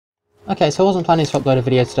Okay, so I wasn't planning to upload a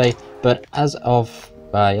video today, but as of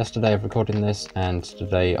yesterday of recording this and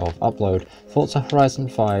today of upload, Forza Horizon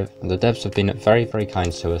 5, the devs have been very, very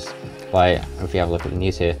kind to us by, if you have a look at the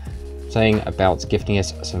news here, saying about gifting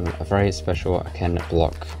us some very special Ken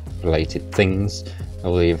block related things.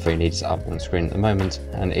 All the info you need is up on screen at the moment,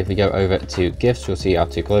 and if we go over to gifts, you'll see up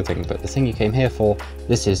to clothing, but the thing you came here for,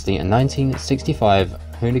 this is the 1965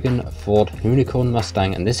 Ford Hoonicorn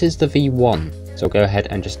Mustang, and this is the V1. So go ahead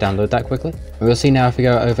and just download that quickly. And we'll see now if we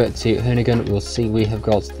go over to Hoonicorn, we'll see we have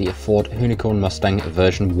got the Ford Hoonicorn Mustang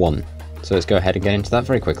version 1. So let's go ahead and get into that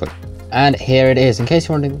very quickly. And here it is. In case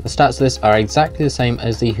you're wondering, the stats of this are exactly the same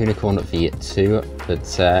as the Hoonicorn V2,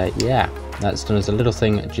 but yeah, that's done as a little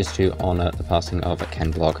thing just to honour the passing of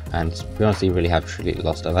Ken Block, and we honestly really have truly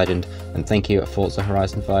lost a legend, and thank you Forza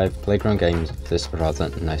Horizon 5 Playground Games for this rather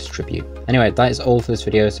nice tribute. Anyway, that is all for this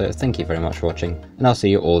video, so thank you very much for watching, and I'll see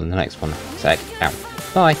you all in the next one. Tech out.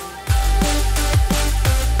 Bye!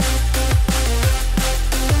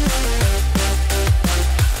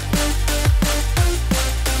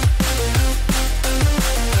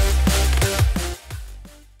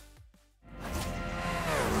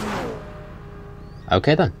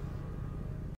 Okay then.